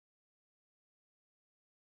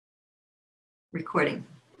Recording.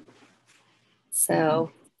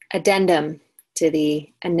 So, addendum to the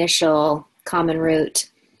initial CommonRoot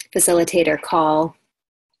facilitator call,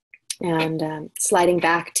 and sliding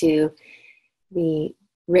back to the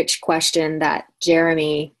rich question that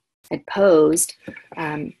Jeremy had posed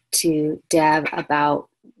to Dev about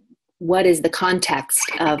what is the context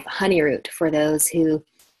of HoneyRoot for those who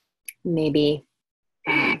maybe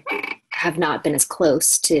have not been as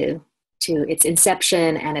close to its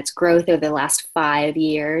inception and its growth over the last 5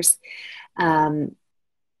 years.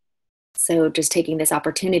 So just taking this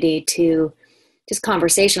opportunity to just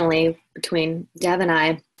conversationally between Dev and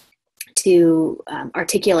I to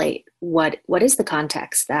articulate what is the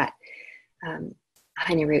context that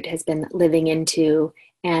HoneyRoot has been living into,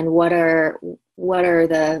 and what are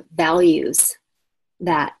the values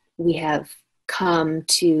that we have come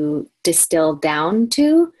to distill down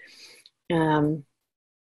to.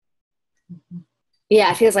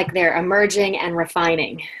 It feels like they're emerging and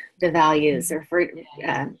refining the values, or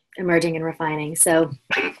emerging and refining. So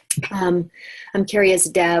I'm curious,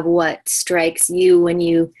 Deb, what strikes you when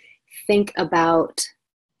you think about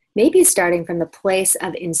maybe starting from the place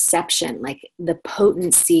of inception, like the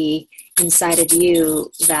potency inside of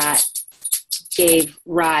you that gave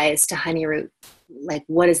rise to HoneyRoot? Like,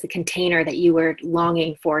 what is the container that you were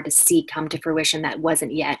longing for to see come to fruition that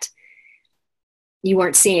wasn't yet, you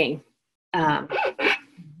weren't seeing?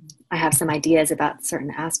 I have some ideas about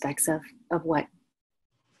certain aspects of what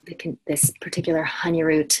this particular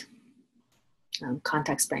HoneyRoot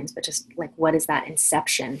context brings, but just like, what is that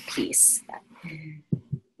inception piece that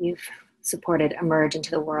you've supported emerge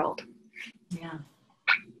into the world? Yeah.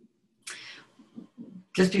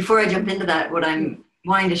 Just before I jump into that, what I'm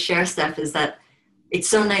wanting to share, Steph, is that it's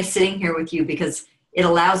so nice sitting here with you, because it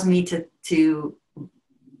allows me to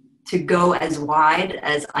go as wide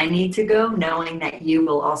as I need to go, knowing that you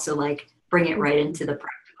will also like bring it right into the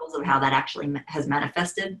practicals of how that actually has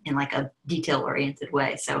manifested in like a detail-oriented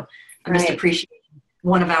way. So I'm just appreciating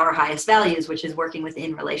one of our highest values, which is working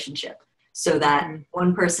within relationship, so that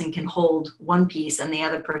one person can hold one piece and the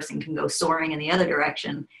other person can go soaring in the other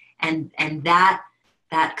direction. And that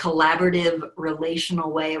collaborative relational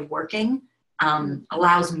way of working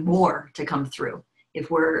allows more to come through. If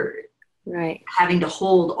we're having to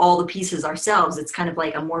hold all the pieces ourselves, it's kind of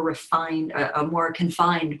like a more refined, a more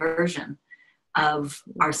confined version of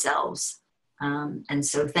ourselves. And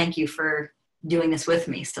so thank you for doing this with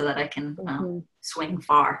me so that I can swing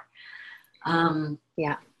far.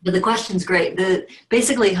 But the question's great.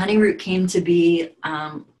 Basically, HoneyRoot came to be,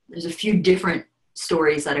 there's a few different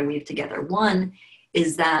stories that I weave together. One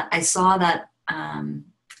is that I saw that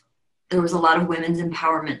there was a lot of women's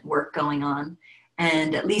empowerment work going on.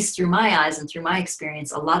 And at least through my eyes and through my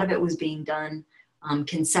experience, a lot of it was being done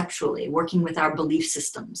conceptually, working with our belief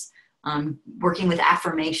systems, working with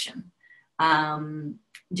affirmation,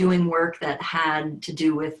 doing work that had to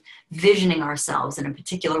do with visioning ourselves in a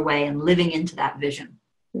particular way and living into that vision.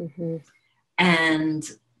 And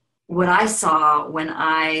what I saw when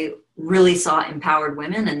I really saw empowered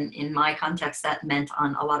women, and in my context that meant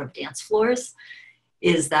on a lot of dance floors,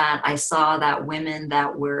 is that I saw that women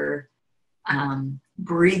that were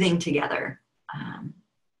breathing together,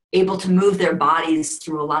 able to move their bodies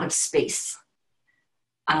through a lot of space,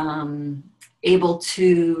 able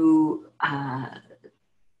to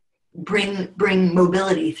bring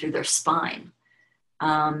mobility through their spine,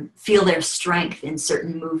 feel their strength in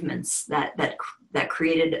certain movements that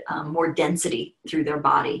created more density through their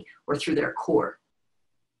body or through their core,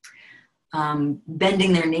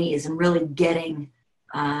 bending their knees and really getting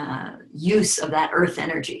use of that earth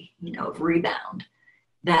energy, of rebound.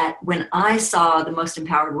 That when I saw the most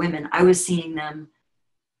empowered women, I was seeing them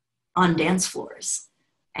on dance floors.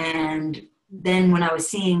 And then when I was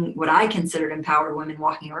seeing what I considered empowered women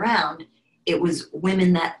walking around, it was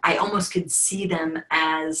women that I almost could see them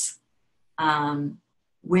as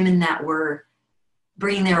women that were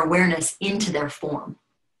bringing their awareness into their form.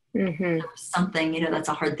 Something, that's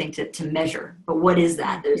a hard thing to measure, but what is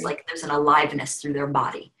that? There's an aliveness through their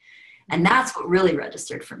body. And that's what really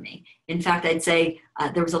registered for me. In fact, I'd say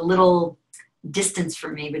there was a little distance for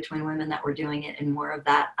me between women that were doing it in more of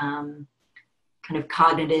that kind of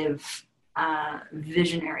cognitive,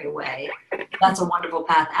 visionary way. That's a wonderful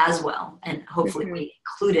path as well. And hopefully we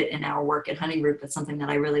include it in our work at HoneyRoot. But something that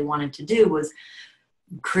I really wanted to do was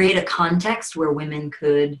create a context where women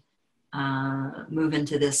could move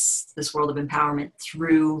into this world of empowerment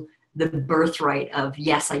through the birthright of,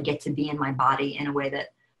 yes, I get to be in my body in a way that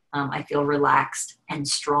I feel relaxed and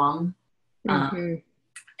strong, and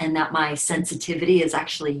that my sensitivity is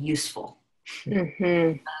actually useful rather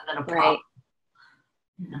than a problem.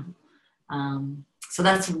 So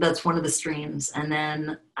that's one of the streams. And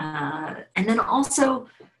then also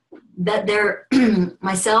that there,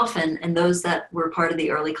 myself and those that were part of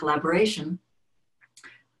the early collaboration,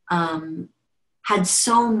 had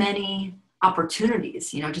so many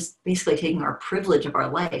opportunities, just basically taking our privilege of our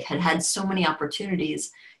life, had so many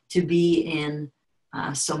opportunities to be in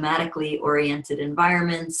somatically oriented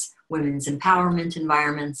environments, women's empowerment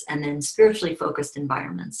environments, and then spiritually focused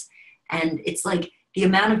environments. And it's like the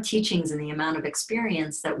amount of teachings and the amount of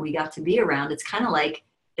experience that we got to be around, it's kind of like,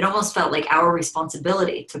 it almost felt like our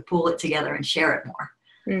responsibility to pull it together and share it more.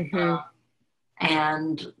 Mm-hmm.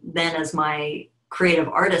 And then as my creative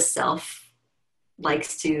artist self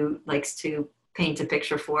likes to paint a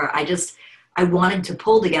picture for, I wanted to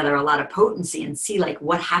pull together a lot of potency and see like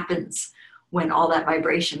what happens when all that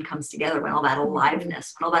vibration comes together, when all that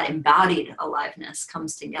aliveness, when all that embodied aliveness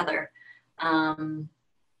comes together.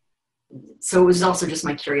 So it was also just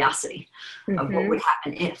my curiosity of what would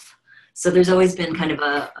happen if. So there's always been kind of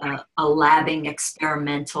a labbing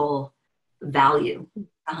experimental value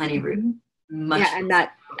to HoneyRoot. Yeah,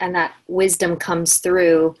 and that wisdom comes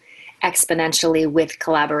through exponentially with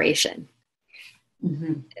collaboration,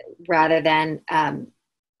 rather than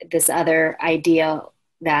this other ideal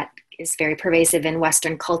that is very pervasive in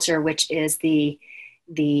Western culture, which is the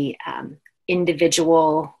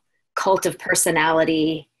individual cult of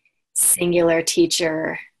personality, singular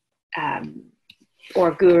teacher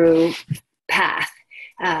or guru path.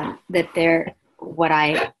 What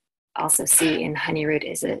I also see in HoneyRoot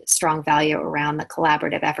is a strong value around the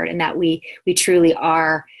collaborative effort, and that we truly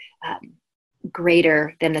are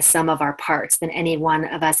greater than the sum of our parts, than any one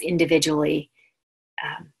of us individually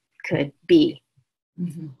could be,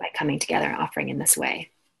 by coming together and offering in this way.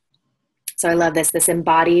 So I love this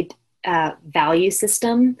embodied value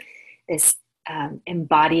system, this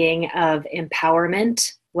embodying of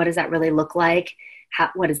empowerment. What does that really look like?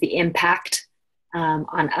 What is the impact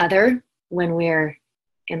on other when we're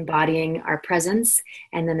embodying our presence?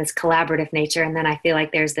 And then this collaborative nature. And then I feel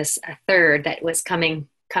like there's a third that was coming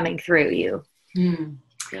through you.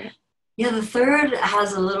 Yeah, the third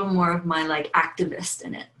has a little more of my like activist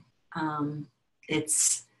in it.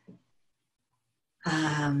 It's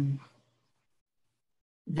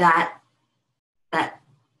that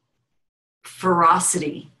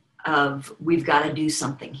ferocity of we've got to do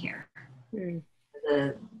something here.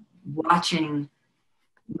 The watching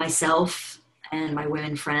myself and my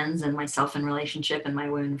women friends, and myself in relationship and my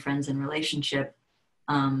women friends in relationship,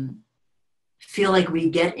 feel like we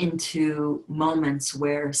get into moments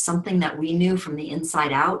where something that we knew from the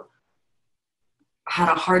inside out had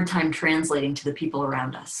a hard time translating to the people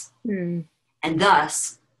around us. And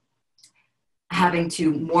thus having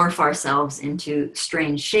to morph ourselves into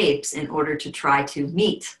strange shapes in order to try to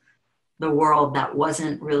meet the world that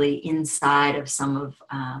wasn't really inside of some of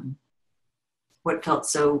what felt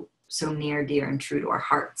so near, dear, and true to our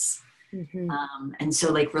hearts. And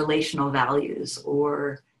so like relational values,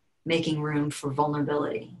 or making room for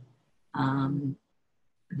vulnerability,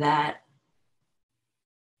 that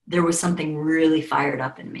there was something really fired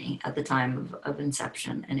up in me at the time of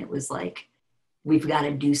inception. And it was like, we've got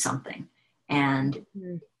to do something. And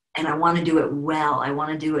I want to do it well. I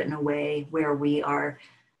want to do it in a way where we are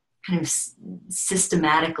kind of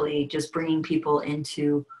systematically just bringing people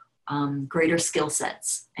into greater skill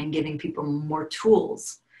sets and giving people more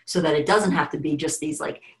tools, so that it doesn't have to be just these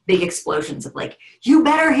like big explosions of like, you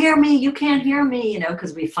better hear me, you can't hear me,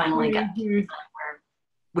 because we finally got to the time where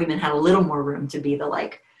women had a little more room to be the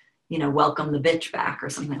like, welcome the bitch back or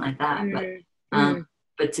something like that.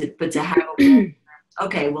 But to have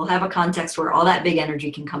okay, we'll have a context where all that big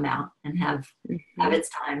energy can come out and have its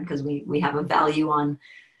time, because we have a value on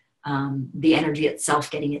the energy itself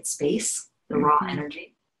getting its space, the raw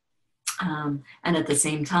energy. And at the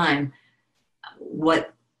same time,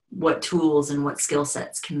 what tools and what skill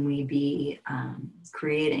sets can we be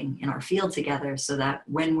creating in our field together, so that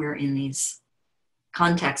when we're in these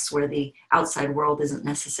contexts where the outside world isn't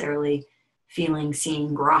necessarily feeling,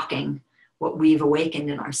 seeing, grokking what we've awakened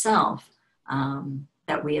in ourselves,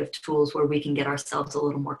 that we have tools where we can get ourselves a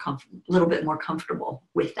little bit more comfortable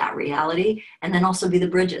with that reality, and then also be the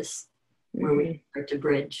bridges where we start to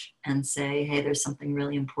bridge and say, hey, there's something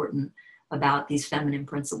really important about these feminine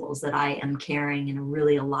principles that I am carrying in a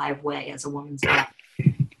really alive way as a woman's body.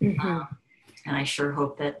 And I sure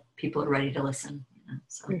hope that people are ready to listen.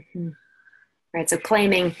 Right. So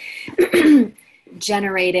claiming,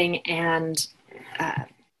 generating, and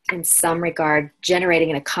in some regard, generating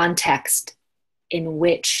in a context in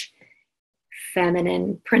which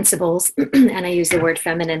feminine principles, and I use the word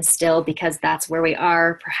feminine still because that's where we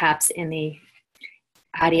are perhaps in the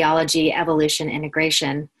ideology, evolution,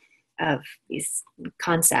 integration of these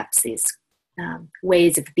concepts, these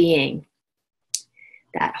ways of being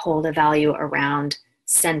that hold a value around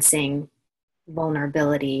sensing,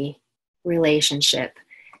 vulnerability, relationship,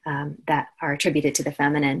 that are attributed to the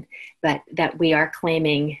feminine, but that we are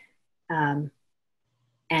claiming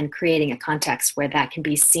and creating a context where that can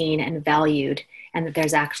be seen and valued, and that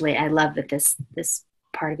there's actually, I love that this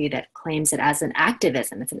part of you that claims it as an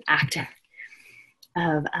activism. It's an act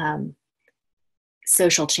of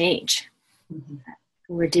social change. Mm-hmm.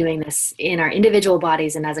 We're doing this in our individual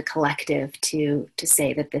bodies and as a collective to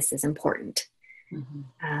say that this is important.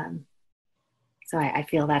 Mm-hmm. So I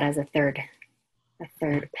feel that as a third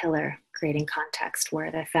pillar, creating context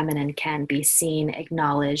where the feminine can be seen,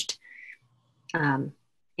 acknowledged,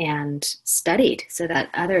 and studied, so that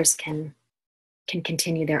others can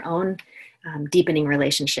continue their own deepening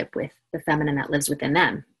relationship with the feminine that lives within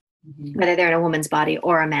them, mm-hmm. whether they're in a woman's body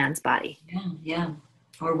or a man's body. Yeah.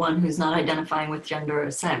 Or one who's not identifying with gender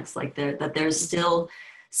or sex, like that there's still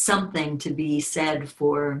something to be said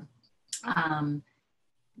for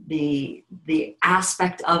the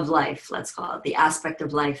aspect of life, let's call it, the aspect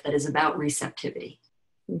of life that is about receptivity.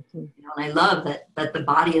 Mm-hmm. And I love that the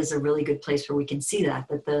body is a really good place where we can see that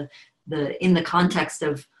the in the context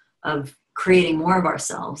of creating more of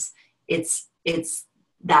ourselves, it's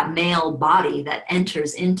that male body that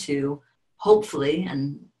enters into, hopefully,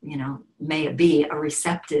 and may it be a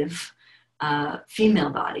receptive female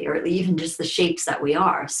body, or even just the shapes that we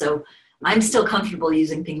are. So I'm still comfortable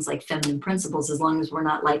using things like feminine principles as long as we're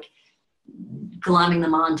not like glomming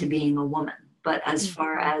them on to being a woman. But as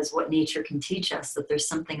far as what nature can teach us, that there's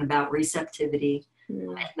something about receptivity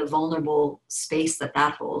and the vulnerable space that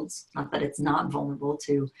holds, not that it's not vulnerable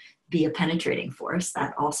to be a penetrating force,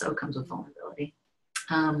 that also comes with vulnerability.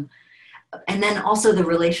 And then also the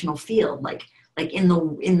relational field, like in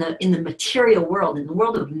the material world, in the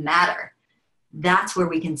world of matter, that's where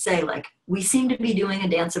we can say, like, we seem to be doing a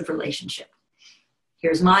dance of relationship.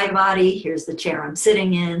 Here's my body, here's the chair I'm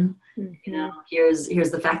sitting in, mm-hmm.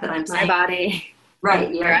 Here's the fact that I'm my body, right,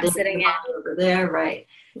 where I'm sitting in over there, right.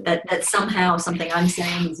 That somehow something I'm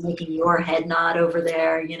saying is making your head nod over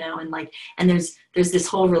there, and there's this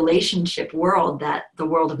whole relationship world that the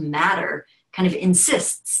world of matter kind of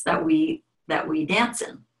insists that we dance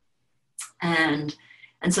in.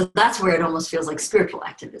 And so that's where it almost feels like spiritual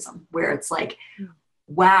activism, where it's like,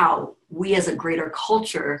 wow, we as a greater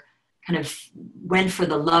culture kind of went for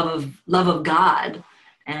the love of God.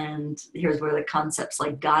 And here's where the concepts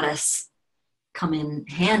like goddess come in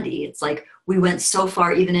handy. It's like we went so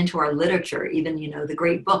far even into our literature, even, the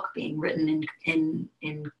great book being written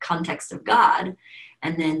in context of God.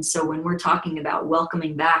 And then so when we're talking about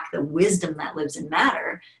welcoming back the wisdom that lives in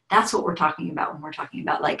matter, that's what we're talking about when we're talking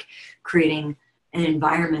about like creating an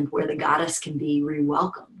environment where the goddess can be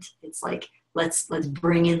re-welcomed. It's like, let's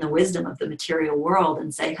bring in the wisdom of the material world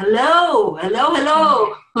and say, hello.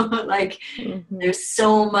 Like, mm-hmm. There's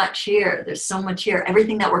so much here.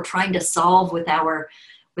 Everything that we're trying to solve with our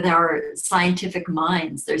scientific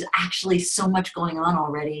minds, there's actually so much going on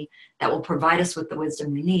already that will provide us with the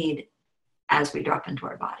wisdom we need as we drop into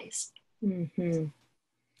our bodies. Mm-hmm.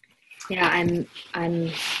 Yeah,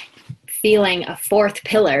 I'm feeling a fourth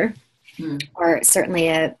pillar, or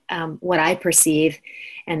certainly what I perceive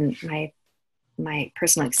and my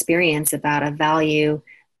personal experience about a value,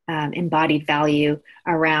 embodied value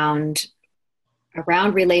around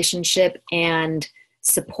relationship and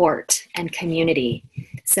support and community.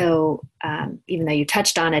 So even though you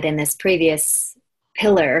touched on it in this previous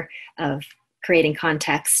pillar of creating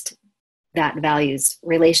context that values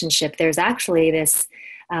relationship, there's actually this,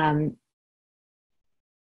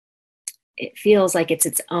 it feels like it's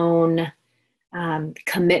its own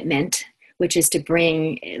commitment, which is to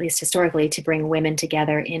bring, at least historically, to bring women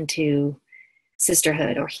together into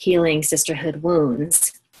sisterhood or healing sisterhood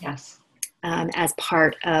wounds. Yes. As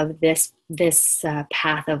part of this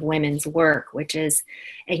path of women's work, which is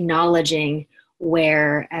acknowledging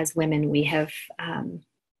where, as women, we have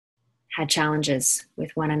had challenges with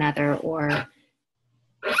one another, or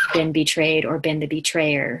been betrayed, or been the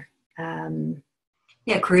betrayer.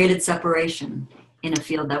 Created separation in a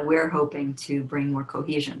field that we're hoping to bring more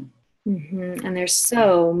cohesion. Mm-hmm. And there's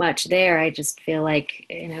so much there. I just feel like,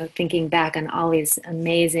 thinking back on all these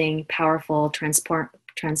amazing, powerful,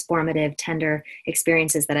 transformative, tender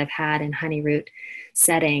experiences that I've had in HoneyRoot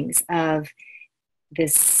settings of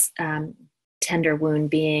this tender wound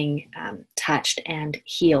being touched and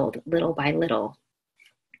healed little by little,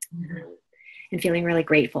 and feeling really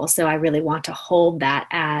grateful. So I really want to hold that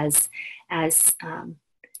as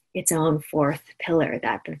its own fourth pillar,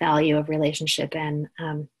 that the value of relationship and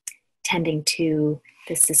tending to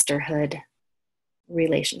the sisterhood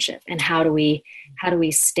relationship, and how do we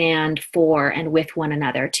stand for and with one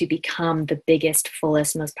another to become the biggest,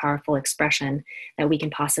 fullest, most powerful expression that we can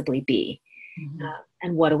possibly be. Mm-hmm.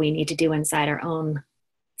 And what do we need to do inside our own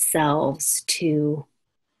selves to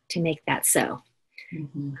make that so.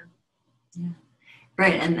 Mm-hmm. Yeah.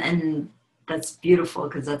 Right. And that's beautiful,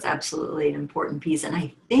 because that's absolutely an important piece. And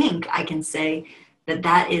I think I can say that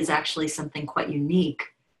that is actually something quite unique,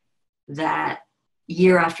 that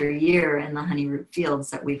year after year in the HoneyRoot fields,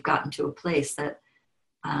 that we've gotten to a place that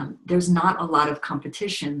there's not a lot of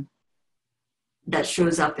competition that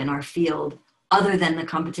shows up in our field other than the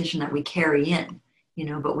competition that we carry in,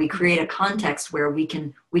 but we create a context where we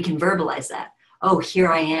can verbalize that. Oh, here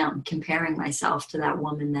I am comparing myself to that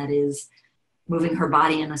woman that is moving her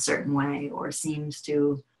body in a certain way, or seems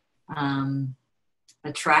to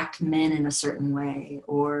attract men in a certain way,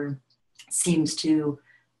 or seems to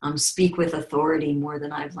speak with authority more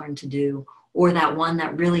than I've learned to do, or that one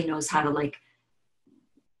that really knows how to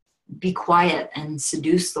be quiet and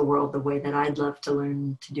seduce the world the way that I'd love to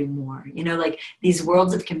learn to do more. These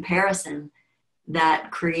worlds of comparison that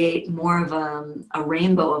create more of a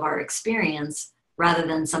rainbow of our experience, rather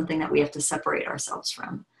than something that we have to separate ourselves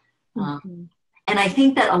from. Mm-hmm. And I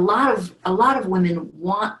think that a lot of women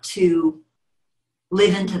want to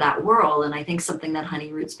live into that world. And I think something that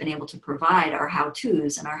HoneyRoot's been able to provide are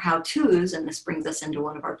how-tos. And our how-tos, and this brings us into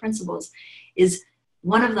one of our principles, is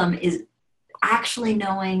one of them is actually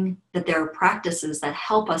knowing that there are practices that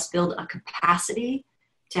help us build a capacity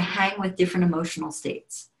to hang with different emotional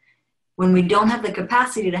states. When we don't have the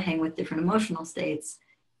capacity to hang with different emotional states,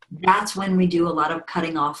 that's when we do a lot of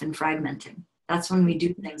cutting off and fragmenting. That's when we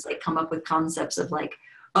do things like come up with concepts of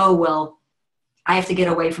oh, well, I have to get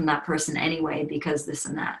away from that person anyway because this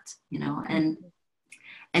and that,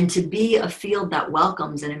 and to be a field that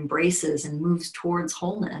welcomes and embraces and moves towards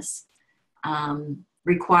wholeness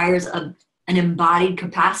requires an embodied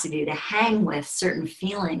capacity to hang with certain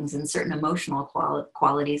feelings and certain emotional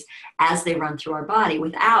qualities as they run through our body,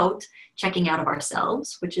 without checking out of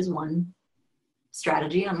ourselves, which is one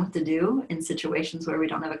strategy on what to do in situations where we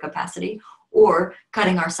don't have a capacity, or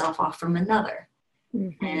cutting ourselves off from another.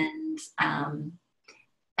 Mm-hmm.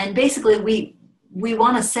 And basically we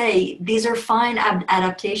want to say these are fine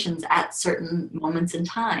adaptations at certain moments in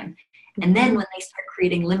time. And then when they start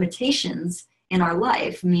creating limitations in our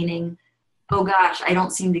life, meaning, oh gosh, I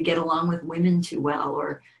don't seem to get along with women too well,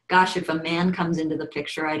 or gosh, if a man comes into the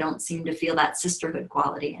picture, I don't seem to feel that sisterhood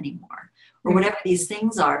quality anymore, or whatever these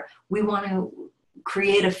things are, we want to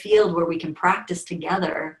create a field where we can practice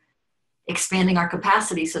together, expanding our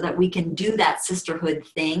capacity so that we can do that sisterhood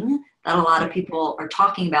thing that a lot of people are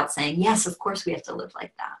talking about, saying, yes, of course we have to live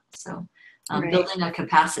like that. So building a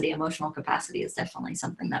capacity, emotional capacity, is definitely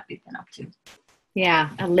something that we've been up to. Yeah,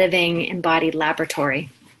 a living embodied laboratory.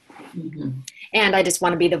 Mm-hmm. And I just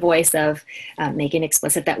want to be the voice of making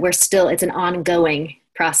explicit that it's an ongoing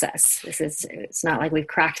process. It's not like we've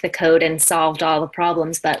cracked the code and solved all the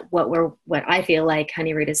problems, but what I feel like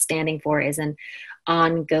HoneyRoot is standing for is an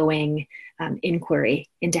ongoing inquiry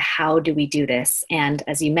into how do we do this. And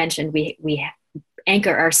as you mentioned, we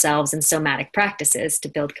anchor ourselves in somatic practices to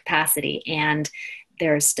build capacity. And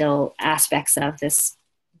there are still aspects of this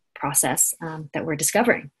process that we're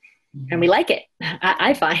discovering. Mm-hmm. And we like it.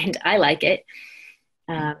 I find I like it,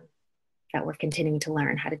 that we're continuing to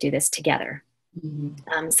learn how to do this together.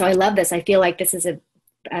 Mm-hmm. So I love this. I feel like this is a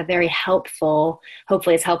very helpful,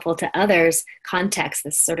 hopefully it's helpful to others, context,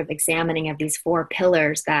 this sort of examining of these four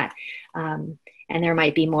pillars that, and there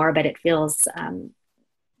might be more, but it feels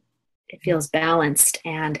balanced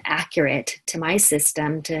and accurate to my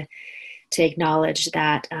system to acknowledge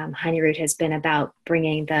that HoneyRoot has been about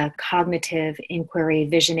bringing the cognitive, inquiry,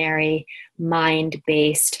 visionary,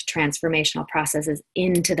 mind-based transformational processes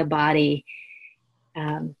into the body,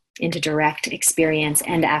 into direct experience,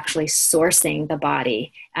 and actually sourcing the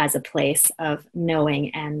body as a place of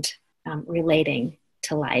knowing and relating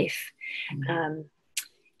to life. Mm-hmm.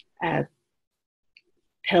 A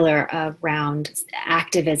pillar around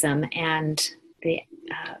activism and the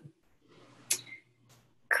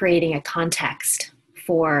creating a context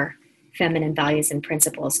for feminine values and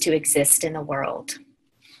principles to exist in the world.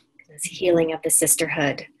 This healing of the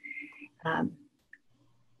sisterhood,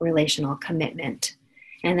 relational commitment.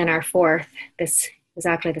 And then our fourth, this was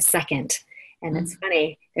actually the second. And it's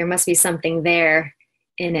funny, there must be something there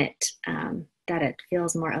in it that it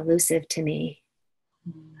feels more elusive to me.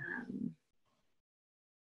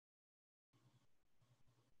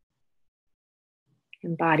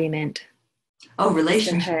 Embodiment, Oh,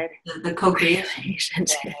 relationship, sisterhood, the co-creation.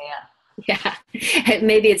 relationship. Yeah. Yeah,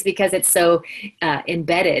 maybe it's because it's so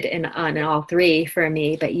embedded in all three for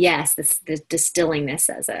me. But yes, the distilling this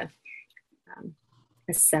as a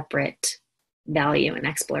separate value and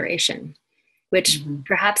exploration, which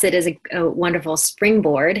perhaps it is a wonderful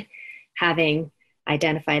springboard, having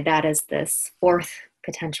identified that as this fourth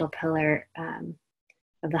potential pillar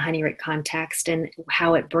of the HoneyRoot context, and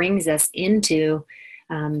how it brings us into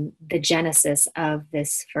the genesis of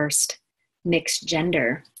this first mixed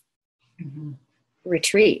gender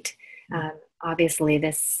retreat. Obviously,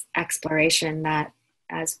 this exploration that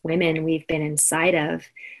as women we've been inside of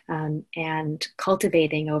and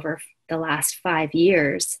cultivating over the last 5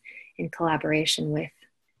 years in collaboration with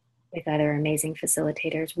other amazing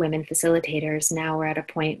facilitators, women facilitators. Now we're at a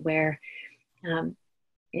point where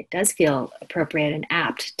it does feel appropriate and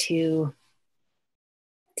apt to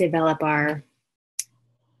develop our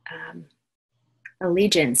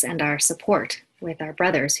allegiance and our support with our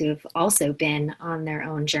brothers who've also been on their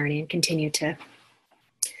own journey and continue to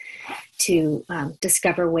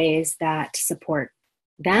discover ways that support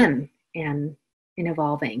them in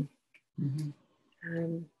evolving.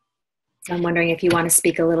 So I'm wondering if you want to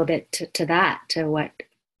speak a little bit to that, to what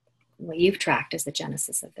you've tracked as the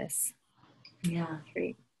genesis of this. Yeah.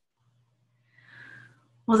 Retreat.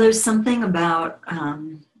 Well, there's something about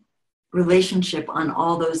relationship on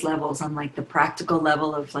all those levels, on like the practical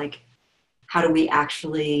level of like, how do we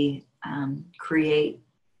actually create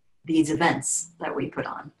these events that we put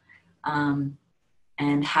on?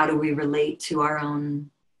 And how do we relate to our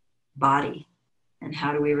own body? And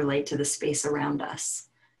how do we relate to the space around us?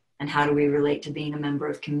 And how do we relate to being a member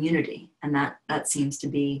of community? And that seems to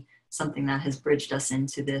be something that has bridged us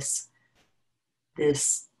into this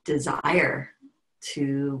desire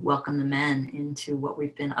to welcome the men into what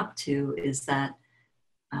we've been up to, is that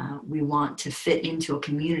we want to fit into a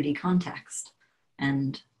community context.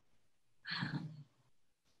 And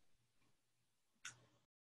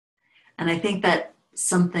I think that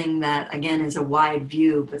something that, again, is a wide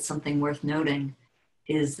view, but something worth noting,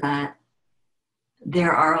 is that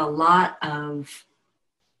there are a lot of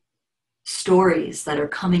stories that are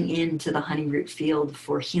coming into the HoneyRoot field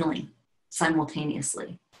for healing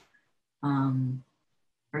simultaneously.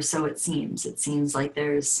 Or so it seems. It seems like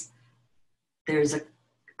there's a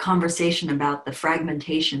conversation about the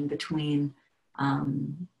fragmentation between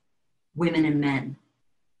women and men,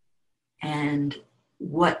 and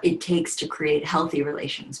what it takes to create healthy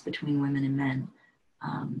relations between women and men,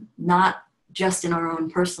 not just in our own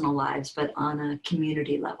personal lives, but on a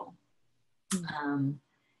community level.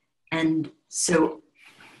 And so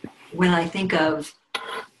when I think of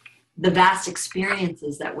the vast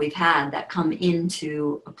experiences that we've had that come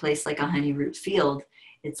into a place like a HoneyRoot field,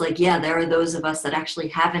 it's like, yeah, there are those of us that actually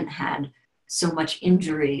haven't had so much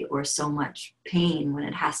injury or so much pain when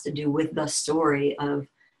it has to do with the story of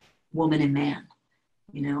woman and man,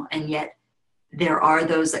 you know, and yet there are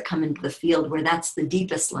those that come into the field where that's the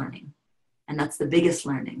deepest learning and that's the biggest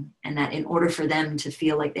learning, and that in order for them to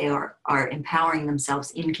feel like they are empowering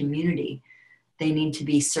themselves in community, they need to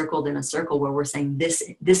be circled in a circle where we're saying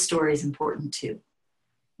this story is important too.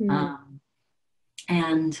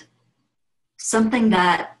 And something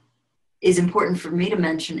that is important for me to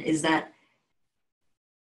mention is that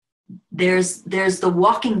there's the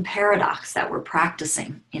walking paradox that we're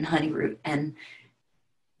practicing in HoneyRoot, and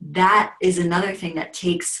that is another thing that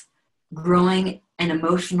takes growing an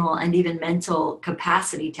emotional and even mental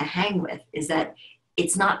capacity to hang with, is that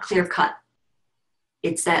it's not clear cut.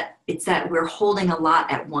 It's that we're holding a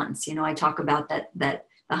lot at once. You know, I talk about that the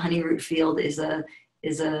HoneyRoot field is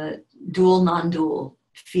a dual, non-dual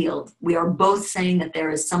field. We are both saying that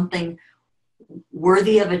there is something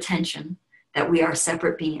worthy of attention, that we are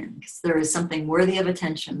separate beings. There is something worthy of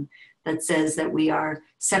attention that says that we are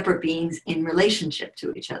separate beings in relationship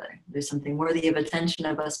to each other. There's something worthy of attention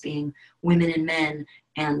of us being women and men,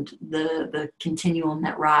 and the continuum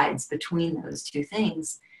that rides between those two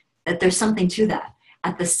things, that there's something to that.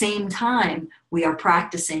 At the same time, we are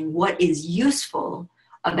practicing what is useful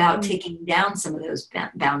about taking down some of those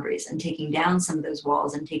boundaries and taking down some of those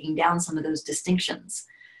walls and taking down some of those distinctions.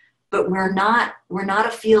 But we're not a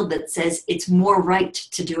field that says it's more right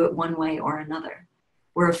to do it one way or another.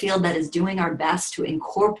 We're a field that is doing our best to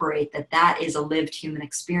incorporate that is a lived human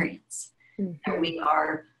experience. That we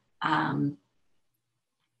are,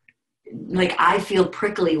 like, I feel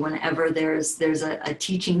prickly whenever there's a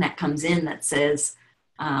teaching that comes in that says,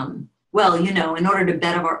 well, you know, in order to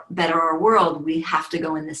better our world, we have to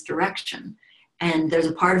go in this direction. And there's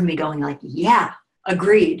a part of me going like, yeah,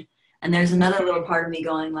 agreed. And there's another little part of me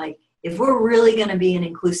going like, if we're really going to be an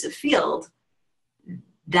inclusive field,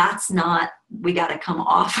 we got to come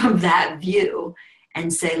off of that view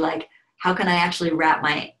and say, like, how can I actually wrap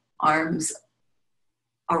my arms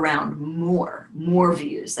around more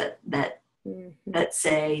views that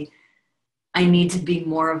say I need to be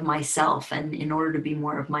more of myself, and in order to be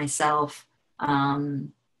more of myself, I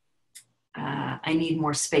need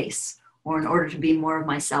more space, or in order to be more of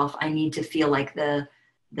myself, I need to feel like the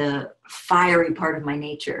fiery part of my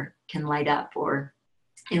nature can light up, or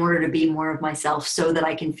in order to be more of myself so that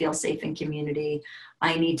I can feel safe in community,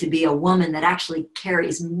 I need to be a woman that actually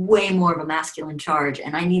carries way more of a masculine charge,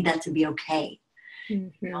 and I need that to be okay.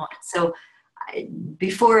 Mm-hmm. You know? So I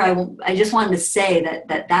just wanted to say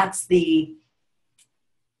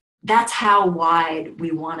that's how wide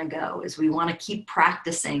we want to go, is we want to keep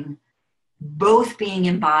practicing both being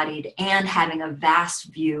embodied and having a vast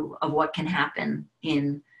view of what can happen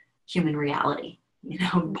in human reality,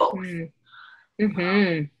 both.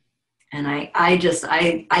 Mm-hmm. And I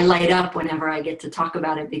light up whenever I get to talk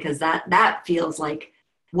about it, because that feels like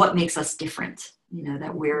what makes us different,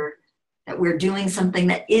 that we're doing something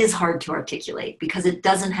that is hard to articulate because it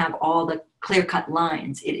doesn't have all the clear-cut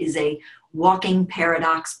lines. It is a walking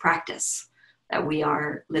paradox practice that we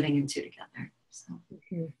are living into together. So.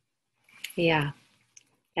 Mm-hmm. Yeah.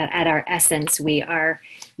 At our essence, we are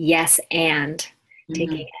yes and,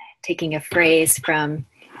 taking a phrase from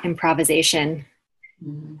improvisation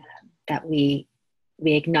that we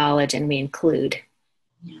acknowledge and we include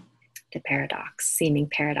the paradox, seeming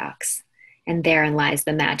paradox. And therein lies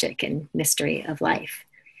the magic and mystery of life.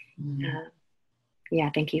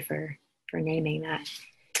 Thank you for naming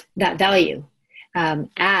that value.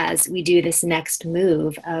 As we do this next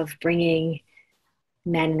move of bringing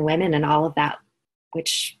men and women and all of that,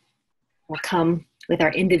 which will come with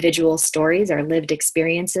our individual stories, our lived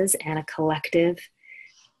experiences, and a collective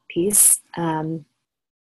piece, the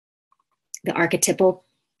archetypal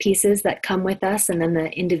pieces that come with us, and then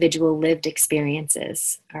the individual lived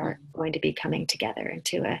experiences are going to be coming together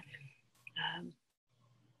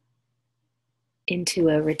into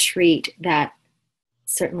a retreat that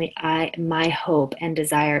certainly my hope and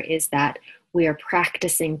desire is that we are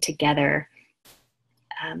practicing together,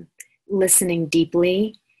 listening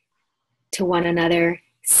deeply to one another,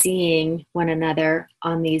 seeing one another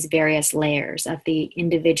on these various layers of the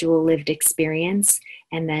individual lived experience,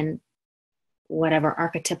 and then whatever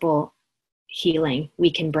archetypal healing we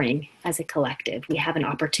can bring as a collective. We have an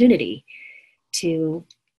opportunity to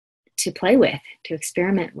play with, to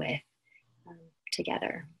experiment with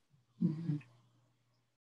together. Mm-hmm.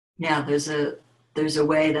 Yeah, there's a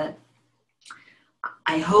way that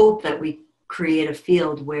I hope that we create a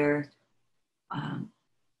field where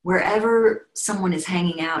wherever someone is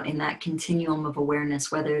hanging out in that continuum of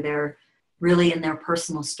awareness, whether they're really in their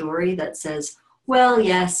personal story that says, well,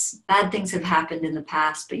 yes, bad things have happened in the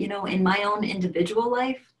past, but in my own individual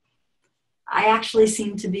life, I actually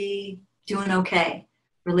seem to be doing okay.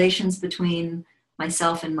 Relations between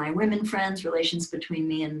myself and my women friends, relations between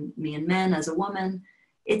me and men as a woman,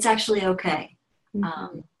 it's actually okay.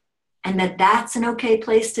 Mm-hmm. And that's an okay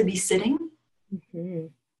place to be sitting. Mm-hmm.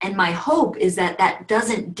 And my hope is that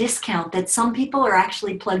doesn't discount that some people are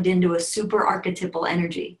actually plugged into a super archetypal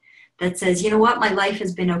energy that says, you know what, my life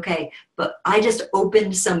has been okay, but I just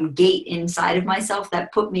opened some gate inside of myself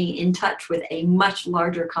that put me in touch with a much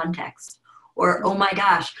larger context. Or, oh my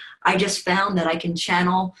gosh, I just found that I can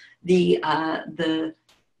channel the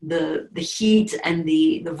heat and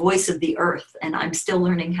the voice of the earth, and I'm still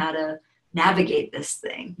learning how to navigate this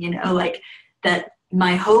thing, like that.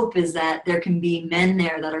 My hope is that there can be men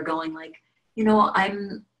there that are going like,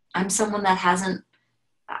 I'm someone that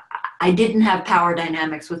I didn't have power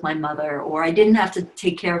dynamics with my mother, or I didn't have to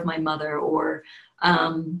take care of my mother, or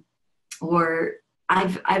I've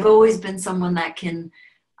always been someone that can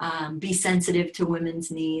be sensitive to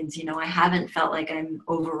women's needs. I haven't felt like I'm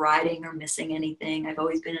overriding or missing anything. I've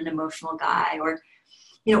always been an emotional guy, or,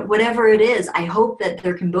 whatever it is. I hope that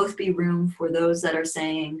there can both be room for those that are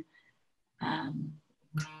saying,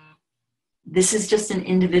 this is just an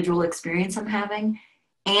individual experience I'm having,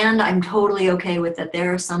 and I'm totally okay with that.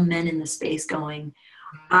 There are some men in the space going,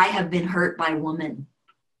 I have been hurt by women,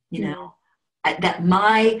 that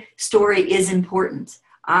my story is important.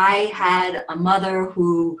 I had a mother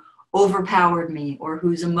who overpowered me, or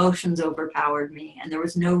whose emotions overpowered me, and there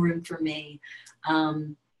was no room for me.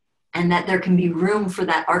 And that there can be room for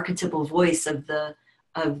that archetypal voice of the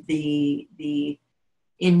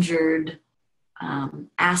injured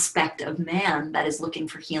aspect of man that is looking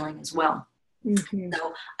for healing as well. Mm-hmm.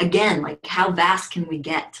 So again, like, how vast can we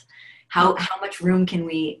get? How much room can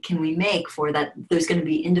we make for that? There's going to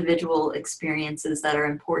be individual experiences that are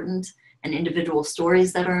important, and individual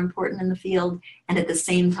stories that are important in the field. And at the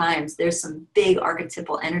same time, there's some big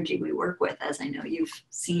archetypal energy we work with, as I know you've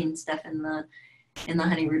seen, Steph, in the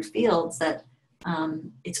HoneyRoot fields, that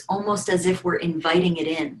it's almost as if we're inviting it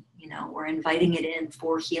in. You know, we're inviting it in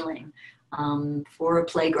for healing, for a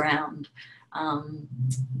playground,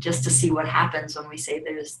 just to see what happens when we say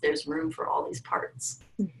there's room for all these parts.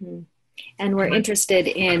 Mm-hmm. And we're interested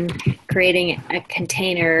in creating a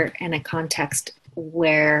container and a context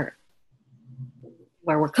where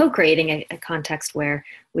we're co-creating a context where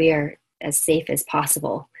we are as safe as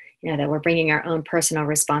possible. You know, that we're bringing our own personal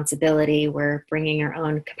responsibility, we're bringing our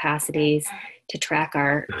own capacities to track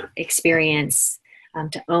our experience,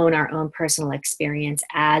 to own our own personal experience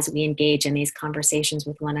as we engage in these conversations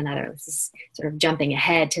with one another. This is sort of jumping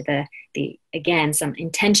ahead to the again, some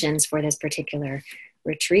intentions for this particular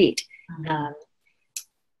retreat.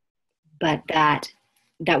 But that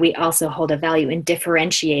we also hold a value in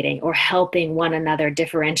differentiating or helping one another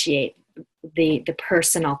differentiate the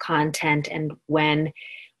personal content, and when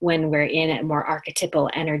we're in a more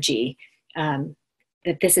archetypal energy,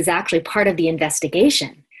 that this is actually part of the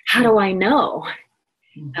investigation. How do I know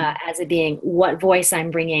as a being what voice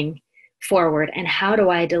I'm bringing forward, and how do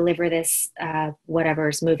I deliver this,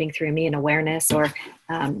 whatever's moving through me, an awareness or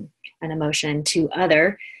an emotion, to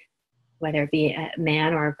other, whether it be a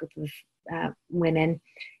man or a group of women?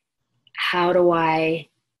 How do I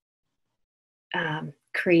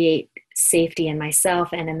create safety in myself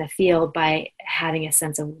and in the field by having a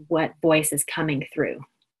sense of what voice is coming through?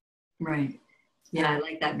 Right. Yeah, I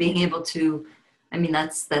like that. Being able to, I mean,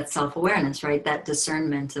 that's self-awareness, right? That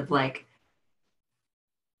discernment of like,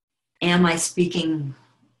 am I speaking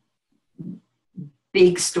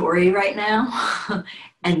big story right now?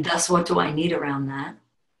 And thus, what do I need around that?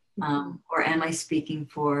 Or am I speaking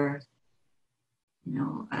for, you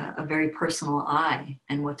know, a very personal I,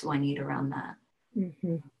 and what do I need around that?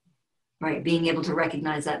 Mm-hmm. Right. Being able to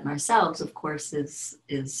recognize that in ourselves, of course,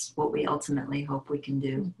 is what we ultimately hope we can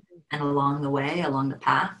do. Mm-hmm. And along the way, along the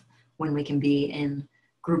path, when we can be in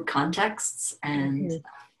group contexts and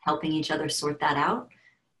helping each other sort that out,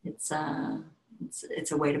 it's a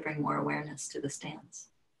way to bring more awareness to the stance.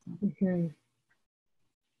 Mm-hmm.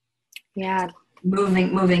 Yeah.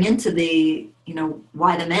 Moving into the, you know,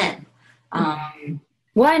 why the men?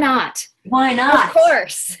 Why not? Why not? Of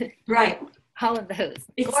course. Right. All of those.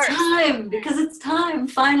 It's time, because it's time,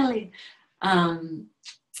 finally. I've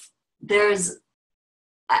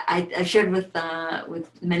shared with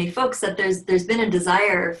many folks that there's been a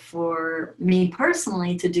desire for me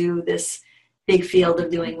personally to do this big field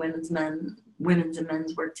of doing women's and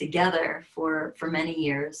men's work together for many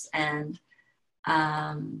years. And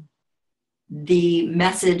the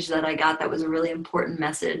message that I got, that was a really important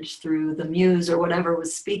message through the muse or whatever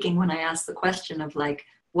was speaking when I asked the question of like,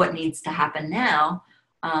 what needs to happen now?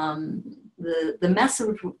 The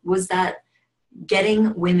message was that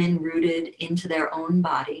getting women rooted into their own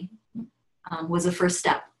body was a first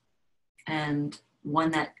step, and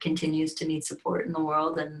one that continues to need support in the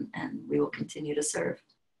world, and we will continue to serve.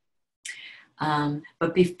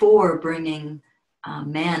 But before bringing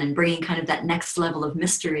man and bringing kind of that next level of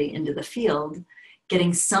mystery into the field,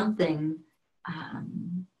 getting something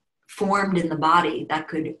formed in the body that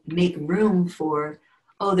could make room for,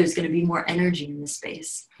 oh, there's going to be more energy in the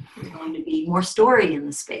space. There's going to be more story in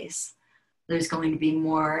the space. There's going to be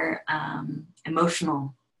more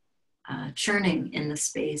emotional churning in the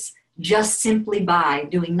space, just simply by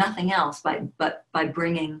doing nothing else, but by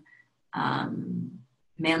bringing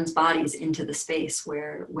man's bodies into the space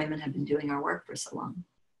where women have been doing our work for so long.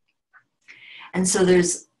 And so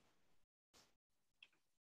there's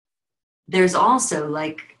also,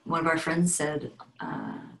 like one of our friends said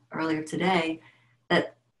earlier today,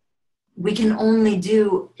 that we can only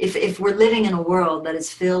do, if we're living in a world that is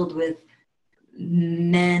filled with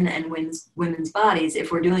men and women's bodies, if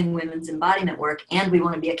we're doing women's embodiment work and we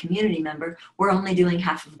want to be a community member, we're only doing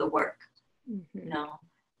half of the work. You know?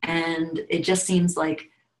 And it just seems like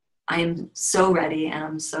I'm so ready, and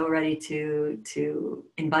I'm so ready to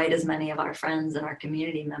invite as many of our friends and our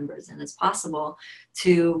community members in as possible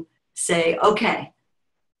to say, okay,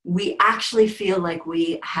 we actually feel like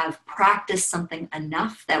we have practiced something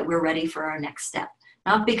enough that we're ready for our next step.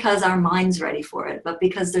 Not because our mind's ready for it, but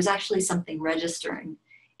because there's actually something registering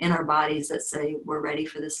in our bodies that say we're ready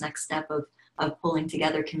for this next step of pulling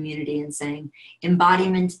together community and saying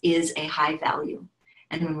embodiment is a high value.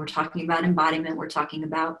 And when we're talking about embodiment, we're talking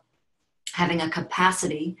about having a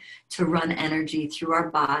capacity to run energy through our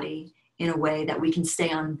body in a way that we can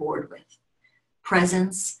stay on board with.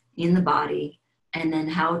 Presence in the body, and then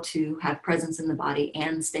how to have presence in the body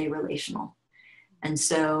and stay relational. And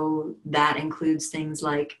so that includes things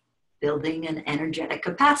like building an energetic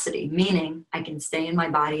capacity, meaning I can stay in my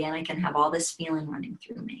body and I can have all this feeling running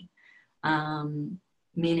through me.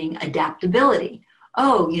 Meaning adaptability.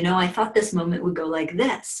 Oh, you know, I thought this moment would go like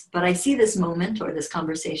this, but I see this moment or this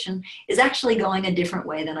conversation is actually going a different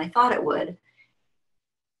way than I thought it would.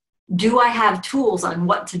 Do I have tools on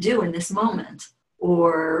what to do in this moment?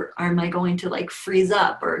 Or am I going to like freeze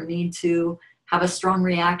up or need to have a strong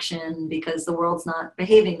reaction because the world's not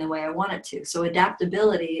behaving the way I want it to? So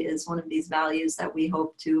adaptability is one of these values that we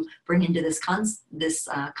hope to bring into this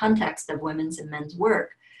context of women's and men's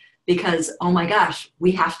work. Because, oh my gosh,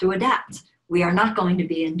 we have to adapt. We are not going to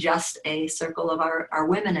be in just a circle of our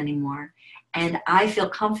women anymore. And I feel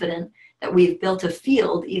confident that we've built a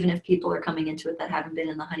field, even if people are coming into it that haven't been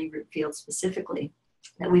in the HoneyRoot field specifically,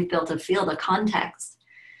 that we've built a field, a context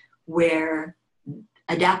where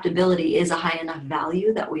adaptability is a high enough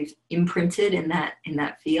value that we've imprinted in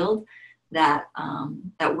that field, that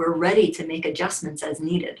we're ready to make adjustments as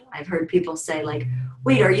needed. I've heard people say like,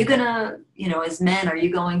 wait, are you gonna, you know, as men, are you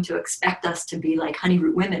going to expect us to be like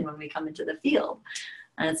HoneyRoot women when we come into the field?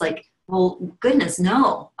 And it's like, well, goodness,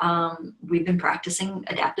 no. We've been practicing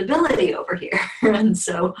adaptability over here. And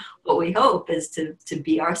so what we hope is to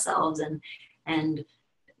be ourselves and,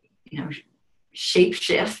 you know, shape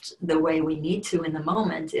shift the way we need to in the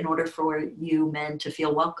moment in order for you men to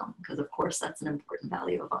feel welcome, because of course that's an important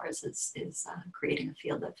value of ours, is creating a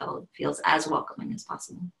field that feels as welcoming as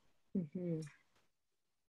possible. Mm-hmm.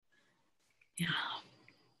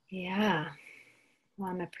 Yeah.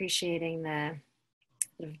 Well, I'm appreciating the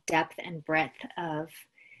sort of depth and breadth of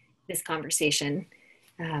this conversation,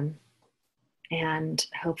 and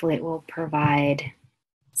hopefully it will provide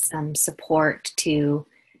some support to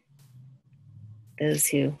those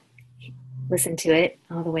who listen to it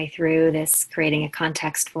all the way through this, creating a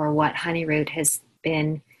context for what HoneyRoot has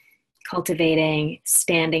been cultivating,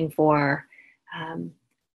 standing for,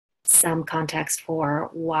 some context for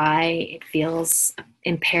why it feels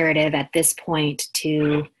imperative at this point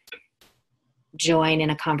to join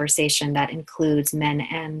in a conversation that includes men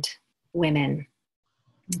and women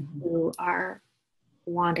who are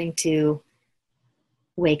wanting to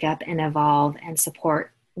wake up and evolve and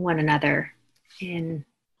support one another in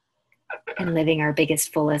living our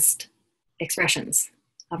biggest, fullest expressions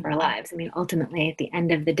of our lives. I mean, ultimately, at the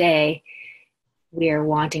end of the day, we are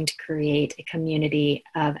wanting to create a community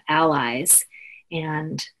of allies.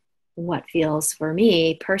 And what feels for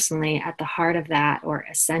me personally at the heart of that, or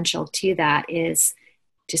essential to that, is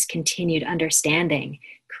just continued understanding,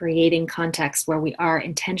 creating context where we are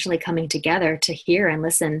intentionally coming together to hear and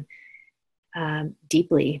listen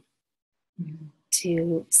deeply,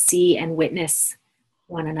 to see and witness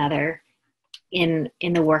one another in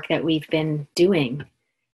the work that we've been doing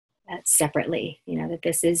separately. You know, that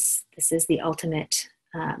this is the ultimate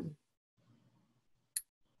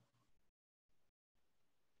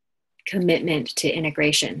commitment to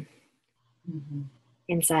integration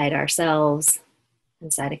inside ourselves,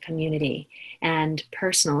 inside a community. And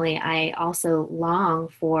personally, I also long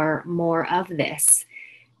for more of this,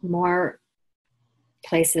 more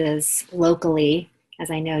places locally, as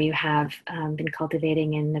I know you have been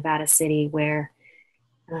cultivating in Nevada City, where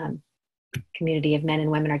community of men and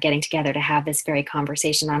women are getting together to have this very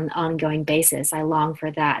conversation on an ongoing basis. I long for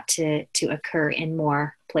that to occur in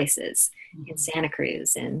more places, in Santa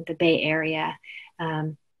Cruz, in the Bay Area,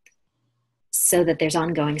 so that there's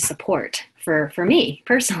ongoing support for me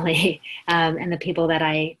personally, and the people that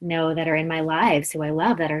I know that are in my lives, who I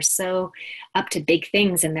love, that are so up to big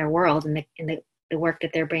things in their world and the work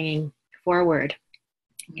that they're bringing forward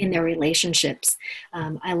in their relationships.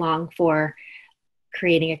 I long for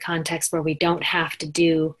creating a context where we don't have to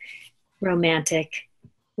do romantic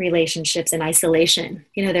relationships in isolation.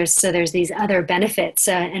 You know, there's these other benefits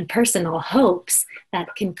and personal hopes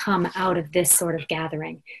that can come out of this sort of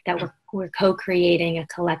gathering, that we're co-creating a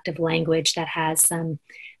collective language that has some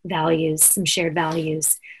values, some shared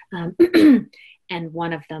values. And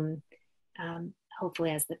one of them,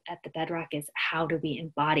 hopefully at the bedrock, is how do we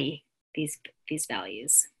embody these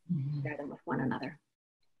values, share them with one another?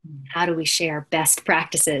 How do we share best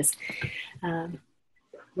practices with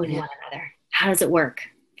one another? How does it work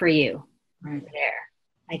for you over there?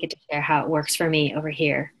 I get to share how it works for me over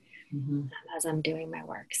here as I'm doing my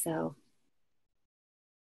work. So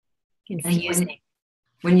infusing.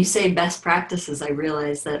 When you say best practices, I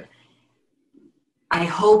realize that I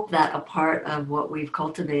hope that a part of what we've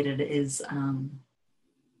cultivated is,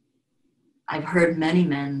 I've heard many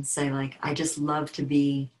men say, like, I just love to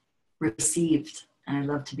be received and I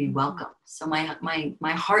love to be welcome. So my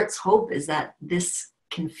heart's hope is that this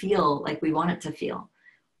can feel like we want it to feel,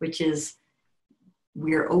 which is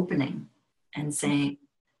we're opening and saying,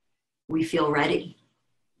 we feel ready.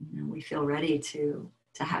 We feel ready to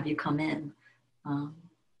have you come in.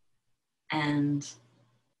 And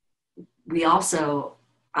I also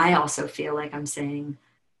feel like I'm saying,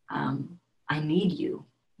 I need you,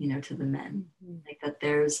 to the men. Like that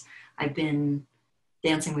I've been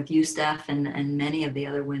dancing with you, Steph, and many of the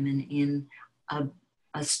other women in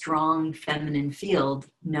a strong feminine field,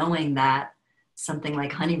 knowing that something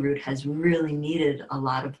like HoneyRoot has really needed a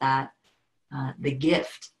lot of that, the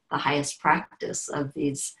gift, the highest practice of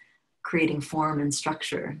these creating form and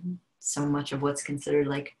structure. So much of what's considered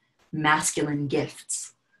like masculine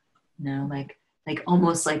gifts, like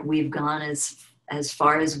almost like we've gone as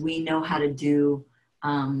far as we know how to do,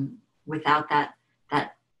 without that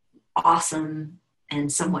awesome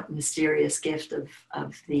and somewhat mysterious gift of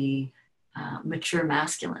the mature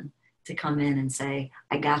masculine to come in and say,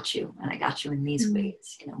 I got you, and I got you in these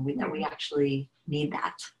ways, that we actually need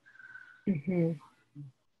that. Mm-hmm.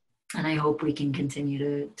 And I hope we can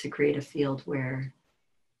continue to create a field where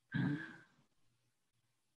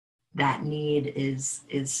that need is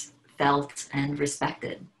felt and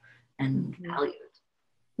respected and valued.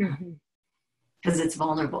 Because it's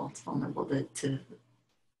vulnerable. It's vulnerable to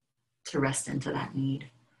rest into that need.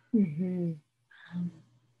 And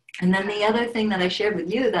then the other thing that I shared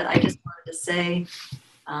with you that I just wanted to say,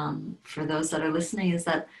 for those that are listening, is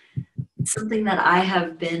that something that I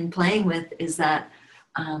have been playing with is that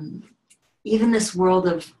even this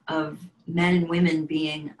world of men and women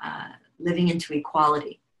being living into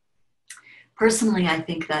equality. Personally, I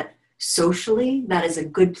think that socially, that is a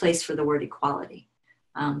good place for the word equality.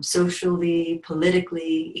 Socially,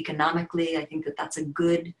 politically, economically, I think that that's a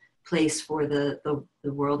good place for the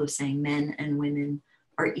world of saying men and women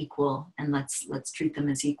are equal, and let's treat them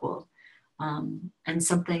as equal. And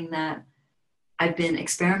something that I've been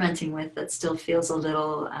experimenting with that still feels a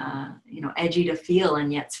little, edgy to feel,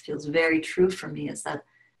 and yet feels very true for me, is that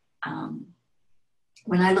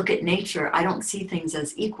when I look at nature, I don't see things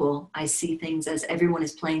as equal. I see things as everyone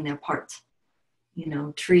is playing their part.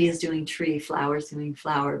 Tree is doing tree, flower is doing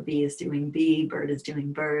flower, bee is doing bee, bird is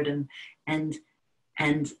doing bird, and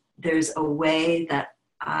there's a way that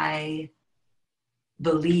I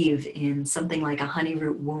believe in something like a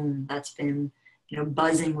HoneyRoot womb that's been,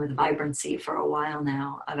 buzzing with vibrancy for a while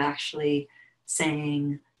now, of actually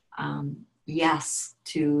saying yes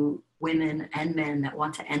to women and men that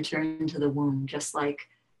want to enter into the womb, just like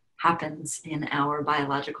happens in our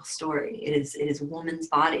biological story. It is a woman's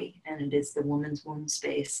body, and it is the woman's womb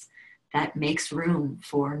space that makes room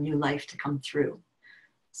for new life to come through.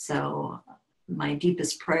 So my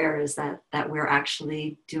deepest prayer is that we're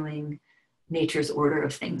actually doing nature's order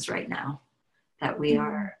of things right now, that we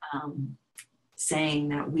are saying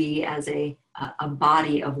that we as a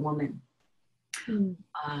body of woman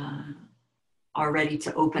are ready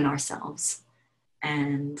to open ourselves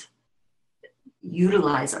and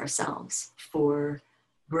utilize ourselves for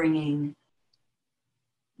bringing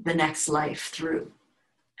the next life through.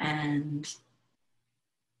 And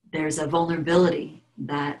there's a vulnerability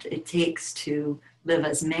that it takes to live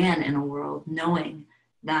as man in a world, knowing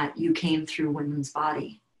that you came through women's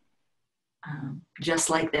body. Just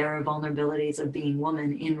like there are vulnerabilities of being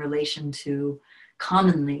woman in relation to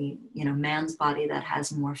commonly, man's body that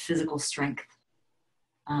has more physical strength.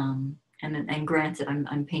 And granted,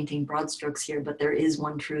 I'm painting broad strokes here, but there is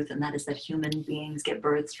one truth, and that is that human beings get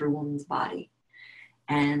birthed through woman's body.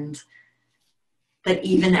 And that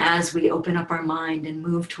even as we open up our mind and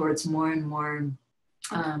move towards more and more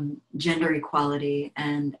gender equality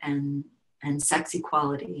and sex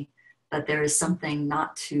equality, that there is something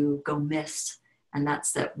not to go missed, and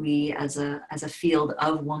that's that we as a field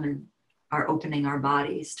of woman are opening our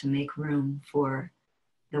bodies to make room for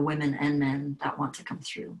the women and men that want to come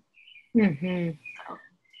through. So,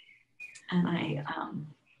 and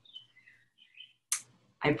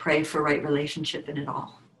I pray for right relationship in it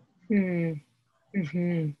all. Yeah,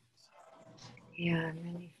 I'm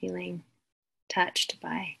really feeling touched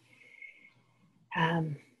by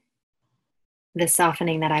the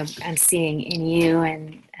softening that I'm seeing in you,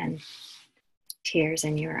 and tears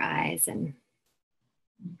in your eyes, and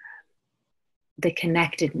the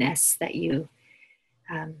connectedness that you,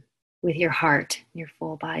 with your heart, your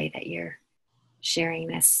full body, that you're sharing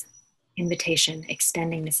this invitation,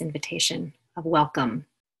 extending this invitation of welcome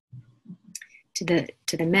to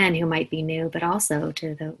the men who might be new, but also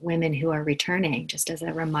to the women who are returning. Just as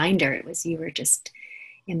a reminder, you were just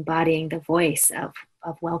embodying the voice of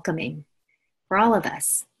welcoming for all of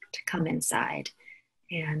us to come inside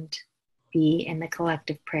and be in the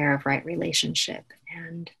collective prayer of right relationship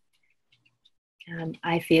And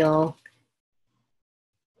I feel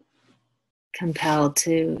compelled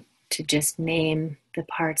to just name the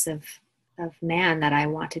parts of man that I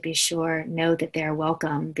want to be sure know that they're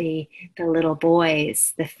welcome. The little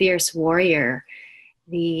boys, the fierce warrior,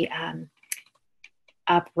 the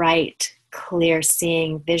upright,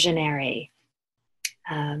 clear-seeing visionary,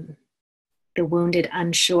 the wounded,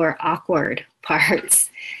 unsure, awkward parts.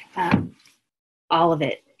 All of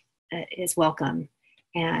it is welcome.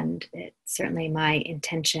 And it's certainly my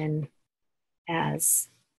intention as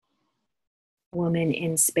a woman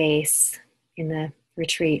in space in the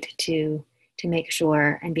retreat to make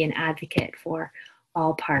sure and be an advocate for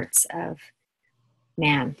all parts of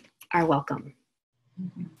man are welcome.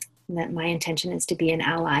 Mm-hmm. And that my intention is to be an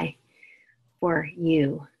ally for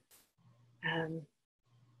you, and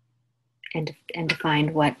to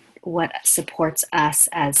find what supports us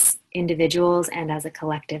as individuals and as a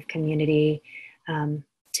collective community,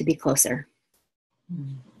 to be closer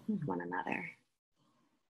with one another.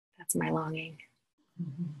 That's my longing.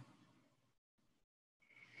 Mm-hmm.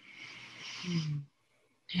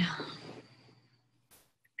 Yeah.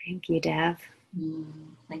 Thank you, Dev.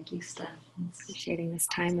 Thank you, Steph. Appreciating this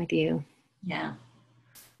time with you. Yeah.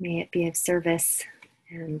 May it be of service.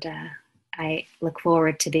 And I look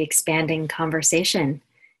forward to the expanding conversation,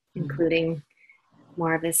 including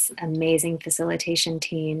more of this amazing facilitation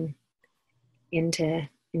team into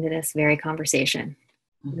this very conversation.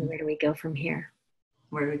 Mm-hmm. Where do we go from here?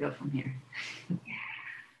 Where do we go from here?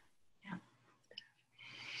 Yeah.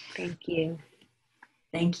 Thank you.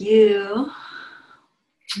 Thank you.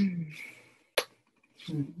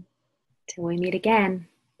 Till we meet again.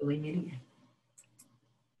 Till we meet again.